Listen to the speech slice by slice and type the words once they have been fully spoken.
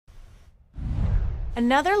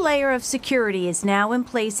Another layer of security is now in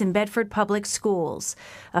place in Bedford Public Schools.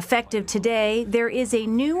 Effective today, there is a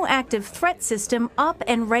new active threat system up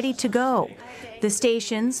and ready to go. The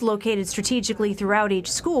stations, located strategically throughout each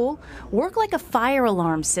school, work like a fire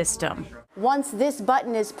alarm system. Once this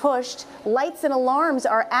button is pushed, lights and alarms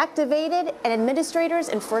are activated and administrators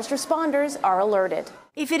and first responders are alerted.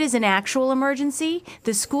 If it is an actual emergency,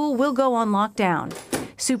 the school will go on lockdown.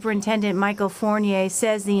 Superintendent Michael Fournier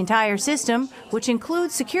says the entire system, which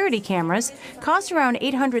includes security cameras, cost around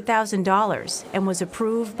 $800,000 and was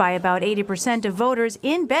approved by about 80% of voters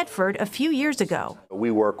in Bedford a few years ago.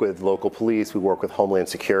 We work with local police, we work with Homeland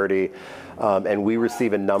Security, and we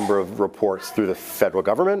receive a number of reports through the federal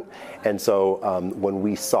government. And so when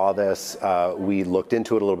we saw this, we looked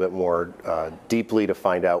into it a little bit more deeply to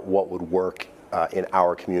find out what would work in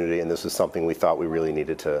our community, and this is something we thought we really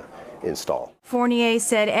needed to install. Fournier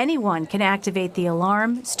said anyone can activate the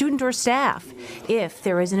alarm, student or staff, if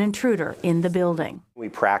there is an intruder in the building. We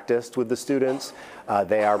practiced with the students.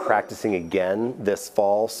 They are practicing again this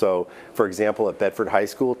fall. So, for example, at Bedford High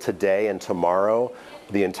School, today and tomorrow,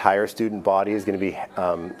 the entire student body is going to be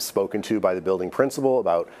spoken to by the building principal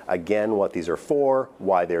about, again, what these are for,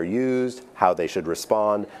 why they're used, how they should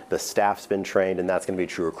respond. The staff's been trained, and that's going to be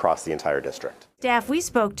true across the entire district. Staff we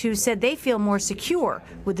spoke to said they feel more secure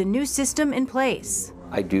with the new system in place.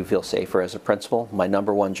 I do feel safer as a principal. My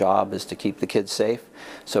number one job is to keep the kids safe.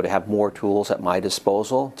 So to have more tools at my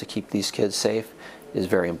disposal to keep these kids safe is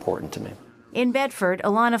very important to me. In Bedford,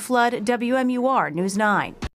 Alana Flood, WMUR News 9.